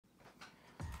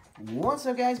What's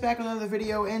up, guys? Back with another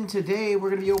video, and today we're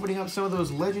going to be opening up some of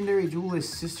those legendary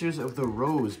Duelist Sisters of the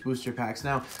Rose booster packs.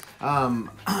 Now,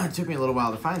 it took me a little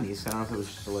while to find these. I don't know if it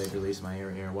was just a late release in my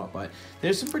area or what, but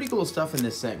there's some pretty cool stuff in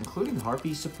this set, including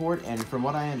Harpy support, and from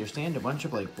what I understand, a bunch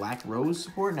of like Black Rose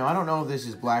support. Now, I don't know if this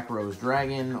is Black Rose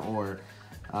Dragon or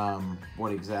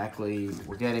what exactly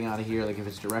we're getting out of here, like if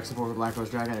it's direct support with Black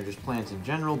Rose Dragon or just plants in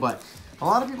general, but a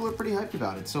lot of people are pretty hyped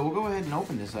about it, so we'll go ahead and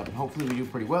open this up, and hopefully we do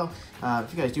pretty well.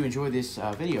 If you guys do enjoy this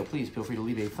video, please feel free to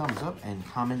leave a thumbs up and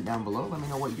comment down below. Let me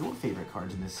know what your favorite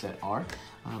cards in this set are,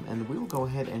 and we will go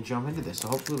ahead and jump into this. So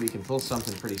hopefully we can pull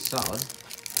something pretty solid.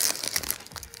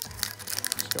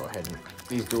 Let's go ahead and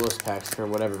these Duelist packs, for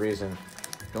whatever reason,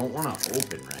 don't want to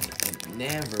open right. It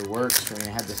never works for me. I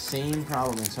had the same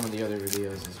problem in some of the other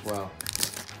videos as well.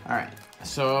 Alright,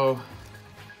 so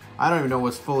I don't even know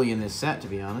what's fully in this set, to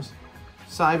be honest.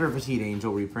 Cyber Petite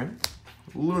Angel reprint,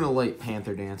 Luna Light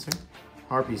Panther Dancer,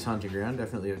 Harpy's Hunting Ground,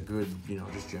 definitely a good, you know,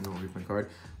 just general reprint card.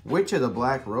 Witch of the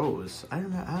Black Rose, I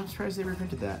don't know, I'm surprised they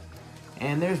reprinted that.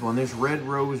 And there's one, there's Red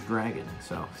Rose Dragon.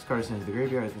 So this card is sent to the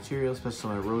graveyard as material, special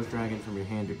summon a Rose Dragon from your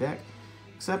hand or deck,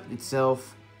 except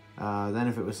itself. Then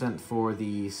if it was sent for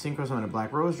the Synchro Summon a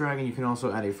Black Rose Dragon, you can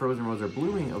also add a Frozen Rose or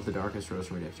Blooming of the Darkest Rose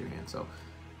from your deck to your hand. So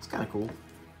it's kind of cool.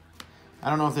 I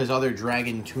don't know if there's other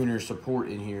Dragon Tuner support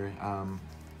in here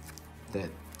that,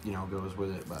 you know, goes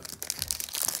with it, but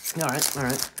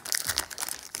alright.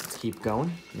 Let's keep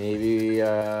going. Maybe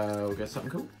we'll get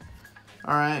something cool.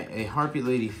 Alright, a Harpy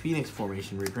Lady Phoenix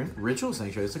Formation reprint. Ritual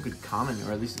Sanctuary, that's a good common,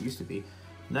 or at least it used to be.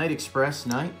 Night Express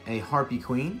Knight, a Harpy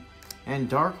Queen, and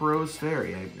Dark Rose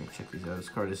Fairy. I'm gonna check these out. This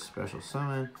card is special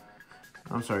summon.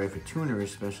 I'm sorry, if a tuner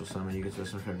is special summon, you can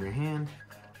special summon from your hand.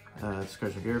 This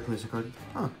card's a very place a card.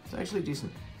 Huh, it's actually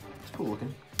decent. It's cool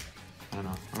looking. I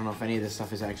don't know if any of this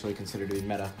stuff is actually considered to be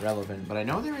meta relevant, but I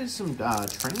know there is some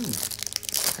training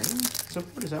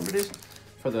support, is that what it is?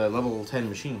 For the level 10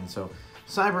 machine. So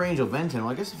Cyber Angel Venton,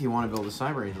 well, I guess if you want to build a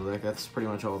Cyber Angel deck, that's pretty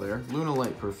much all there. Luna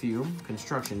Light Perfume,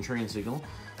 Construction Train Signal,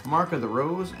 Mark of the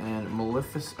Rose, and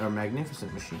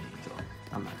Magnificent Machine Angel.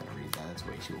 I'm not gonna read that, that's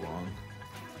way too long.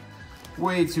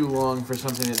 Way too long for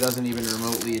something that doesn't even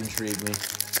remotely intrigue me.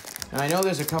 And I know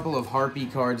there's a couple of Harpy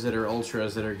cards that are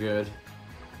Ultras that are good.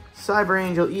 Cyber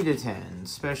Angel Editen,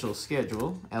 Special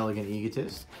Schedule, Elegant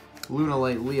Egotist, Luna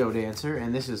Light Leo Dancer,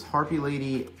 and this is Harpy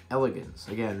Lady Elegance.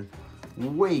 Again,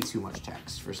 way too much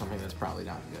text for something that's probably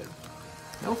not good.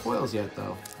 No foils yet,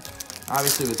 though.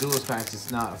 Obviously, with Duelist packs,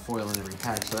 it's not a foil in every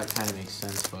pack, so that kind of makes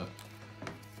sense, but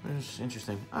it's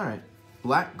interesting. Alright,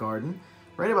 Black Garden.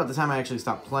 Right about the time I actually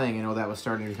stopped playing, I know that was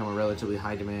starting to become a relatively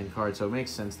high-demand card, so it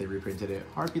makes sense they reprinted it.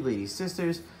 Harpy Lady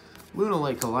Sisters, Luna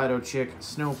Light Kaleido Chick,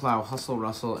 Snowplow Hustle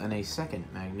Rustle, and a second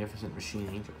Magnificent Machine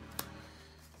Angel.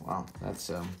 Wow, that's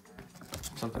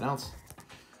something else.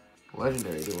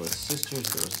 Legendary Duelist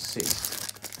Sisters, let's see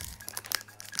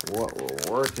what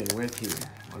we're working with here.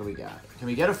 What do we got? Can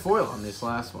we get a foil on this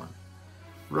last one?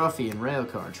 Ruffian,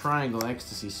 Railcar, Triangle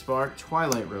Ecstasy Spark,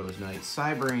 Twilight Rose Knight,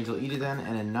 Cyber Angel Editen,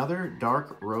 and another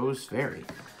Dark Rose Fairy.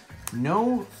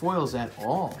 No foils at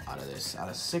all out of this, out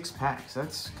of 6 packs.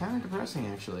 That's kind of depressing,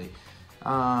 actually.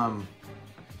 Well,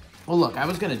 look, I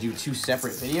was going to do 2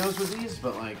 separate videos with these,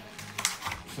 but, like,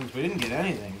 since we didn't get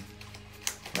anything,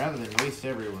 rather than waste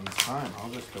everyone's time, I'll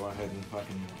just go ahead and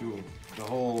fucking do the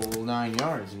whole 9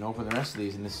 yards and open the rest of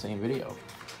these in this same video.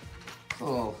 It's a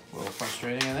little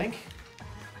frustrating, I think.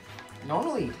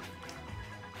 Normally,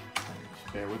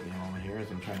 just bear with me a moment here as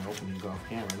I'm trying to open these off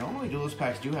camera. Normally, Duelist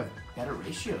packs do have better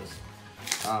ratios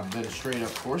than straight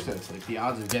up core sets. Like, the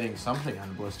odds of getting something on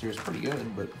the blister is pretty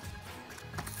good, but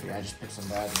yeah, I just picked some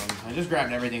bad ones. I just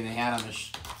grabbed everything they had on the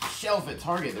shelf at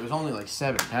Target. There was only like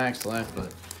 7 packs left,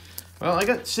 but well, I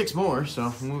got 6 more, so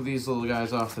I'll move these little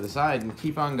guys off to the side and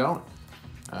keep on going.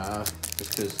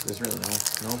 Just because there's really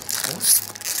no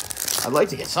point. I'd like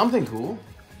to get something cool,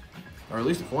 or at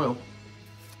least a foil.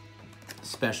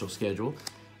 Special Schedule,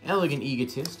 Elegant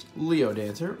Egotist, Leo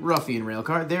Dancer, Ruffian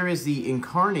Railcar. There is the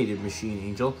Incarnated Machine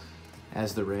Angel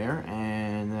as the rare,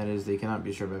 and that is they cannot be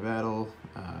destroyed by battle.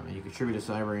 And you contribute a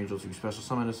Cyber Angel to special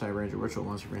summon a Cyber Angel ritual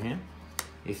monster from your hand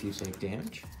if you take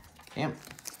damage. Damn. Maybe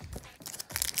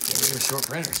they're short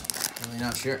print or something. Really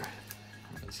not sure.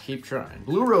 Let's keep trying.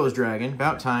 Blue Rose Dragon,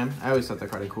 about time. I always thought that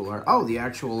card had cool art. Oh, the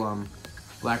actual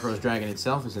Black Rose Dragon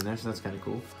itself is in there, so that's kind of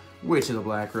cool. Witch of the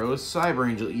Black Rose, Cyber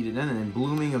Angel Editen, and then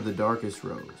Blooming of the Darkest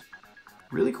Rose.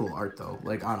 Really cool art, though,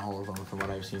 like on all of them from what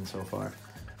I've seen so far.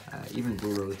 Even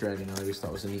Blue Rose Dragon I always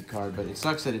thought was a neat card, but it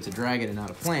sucks that it's a dragon and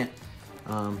not a plant,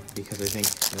 because I think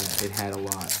it had a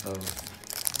lot of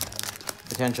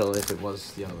potential if it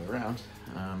was the other way around.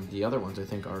 The other ones, I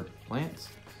think, are plants.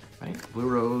 Right? Blue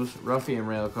Rose, Ruffy and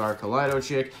Railcar, Kaleido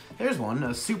Chick. There's one,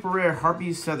 a super rare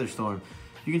Harpy's Featherstorm.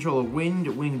 You control a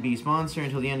winged beast monster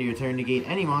until the end of your turn. Negate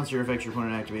any monster effects your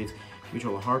opponent activates. If you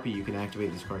control a Harpy, you can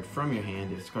activate this card from your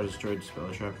hand. If this card is destroyed, dispel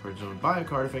a trap card zone by a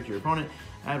card effect your opponent.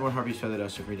 Add one Harpy's Feather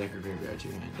Duster from your deck or graveyard to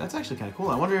your hand. That's actually kind of cool.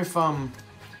 I wonder if, does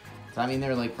that mean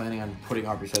they're like planning on putting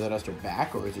Harpy's Feather Duster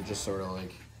back, or is it just sort of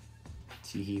like,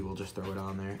 Teehee will just throw it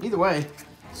on there? Either way,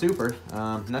 super.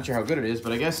 Not sure how good it is,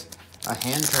 but I guess a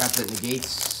hand trap that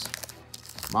negates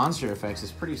monster effects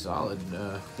is pretty solid,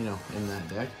 you know, in that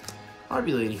deck.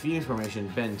 Harpy Lady, Phoenix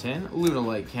Formation, Ben 10, Luna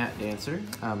Light Cat Dancer,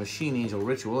 Machine Angel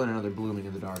Ritual, and another Blooming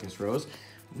of the Darkest Rose.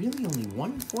 Really only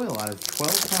one foil out of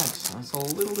 12 packs. That's a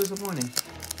little disappointing.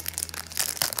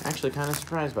 Actually kind of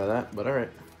surprised by that, but alright.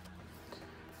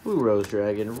 Blue Rose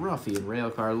Dragon, Ruffy and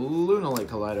Railcar, Luna Light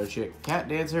Kaleido Chick, Cat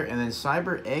Dancer, and then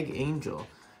Cyber Egg Angel.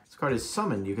 This card is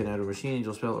summoned. You can add a Machine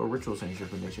Angel spell or Ritual Signature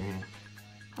from your hand.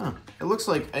 Huh. It looks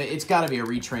like it's got to be a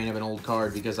retrain of an old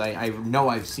card because I know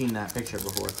I've seen that picture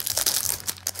before.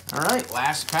 Alright,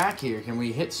 last pack here. Can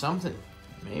we hit something?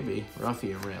 Maybe.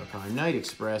 Ruffy and Railcar, Night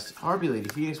Express, Harpy Lady,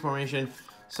 Phoenix Formation,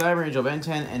 Cyber Angel, Ben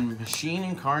 10, and Machine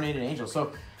Incarnated Angel.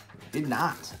 So, did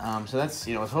not. So that's,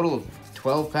 you know, a total of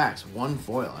 12 packs, one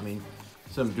foil. I mean,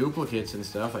 some duplicates and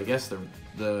stuff. I guess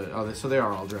so they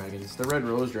are all dragons. The Red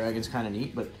Rose Dragon's kind of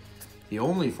neat, but the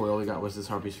only foil we got was this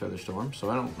Harpy's Featherstorm. So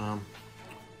I don't,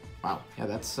 wow. Yeah,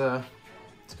 that's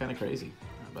kind of crazy.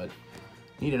 But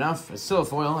neat enough. It's still a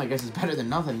foil. I guess it's better than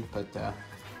nothing, but a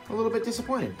little bit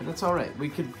disappointed, but that's all right. We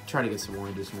could try to get some more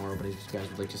and do some more openings if you guys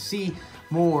would like to see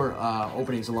more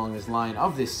openings along this line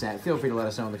of this set. Feel free to let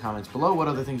us know in the comments below what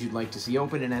other things you'd like to see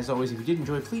open, and as always, if you did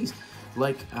enjoy, please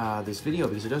like this video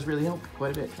because it does really help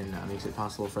quite a bit and makes it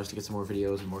possible for us to get some more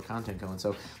videos and more content going.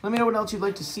 So let me know what else you'd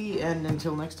like to see, and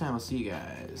until next time, I'll see you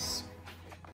guys.